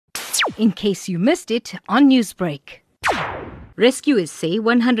In case you missed it on Newsbreak. Rescuers say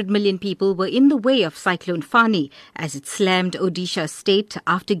 100 million people were in the way of Cyclone Fani as it slammed Odisha's state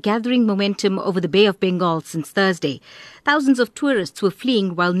after gathering momentum over the Bay of Bengal since Thursday. Thousands of tourists were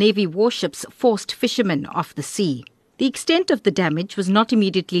fleeing while Navy warships forced fishermen off the sea. The extent of the damage was not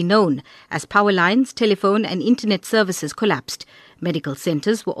immediately known as power lines, telephone and internet services collapsed. Medical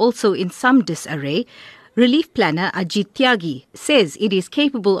centres were also in some disarray. Relief planner Ajit Tyagi says it is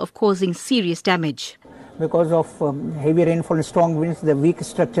capable of causing serious damage. Because of heavy rainfall and strong winds, the weak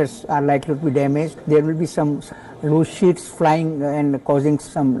structures are likely to be damaged. There will be some loose sheets flying and causing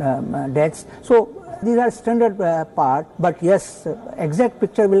some deaths. So these are standard part, but yes, exact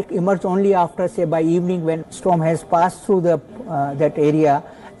picture will emerge only after, say, by evening when storm has passed through that area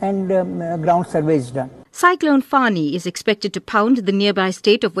and ground survey is done. Cyclone Fani is expected to pound the nearby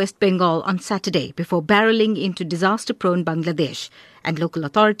state of West Bengal on Saturday before barreling into disaster-prone Bangladesh. And local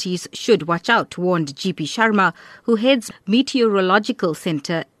authorities should watch out, warned GP Sharma, who heads Meteorological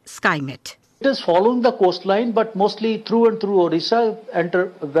Centre SkyMet. It is following the coastline, but mostly through and through Odisha,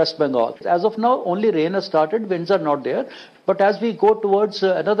 enter West Bengal. As of now, only rain has started, winds are not there. But as we go towards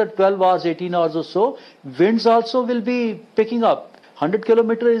another 12 hours, 18 hours or so, winds also will be picking up. 100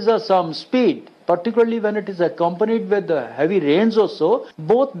 kilometres is some speed. Particularly when it is accompanied with heavy rains or so,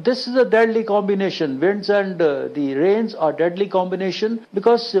 this is a deadly combination. Winds and the rains are deadly combination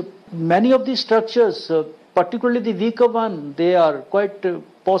because many of these structures, particularly the weaker one, they are quite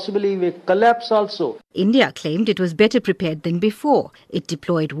possibly will collapse also. India claimed it was better prepared than before. It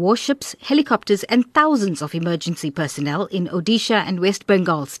deployed warships, helicopters and thousands of emergency personnel in Odisha and West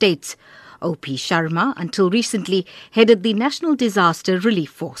Bengal states. O.P. Sharma, until recently, headed the National Disaster Relief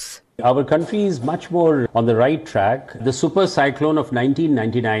Force. Our country is much more on the right track. The super cyclone of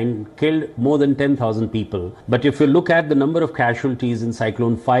 1999 killed more than 10,000 people. But if you look at the number of casualties in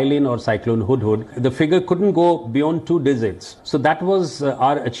Cyclone Fani or Cyclone Hudhud, the figure couldn't go beyond 2 digits. So that was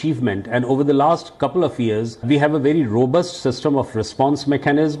our achievement. And over the last couple of years, we have a very robust system of response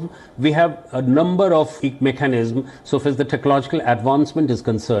mechanism. We have a number of mechanisms. So as the technological advancement is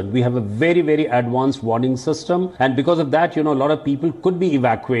concerned, we have a very, very advanced warning system. And because of that, a lot of people could be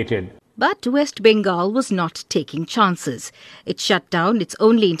evacuated. But West Bengal was not taking chances. It shut down its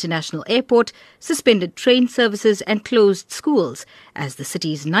only international airport, suspended train services and closed schools as the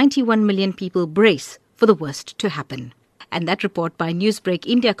city's 91 million people brace for the worst to happen. And that report by Newsbreak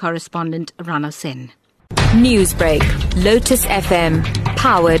India correspondent Rana Senn. Newsbreak, Lotus FM,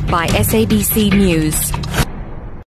 powered by SABC News.